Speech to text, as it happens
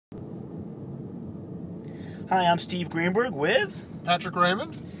Hi, I'm Steve Greenberg with Patrick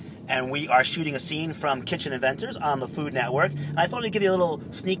Raymond. And we are shooting a scene from Kitchen Inventors on the Food Network. And I thought I'd give you a little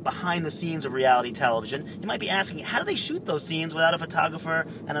sneak behind the scenes of reality television. You might be asking, how do they shoot those scenes without a photographer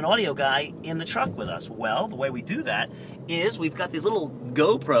and an audio guy in the truck with us? Well, the way we do that is we've got these little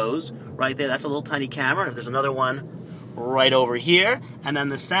GoPros right there. That's a little tiny camera. And there's another one right over here. And then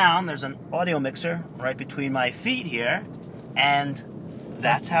the sound, there's an audio mixer right between my feet here. And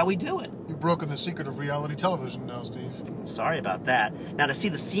that's how we do it. You've broken the secret of reality television now, Steve. Sorry about that. Now, to see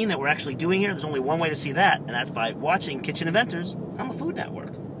the scene that we're actually doing here, there's only one way to see that, and that's by watching Kitchen Inventors on the Food Network.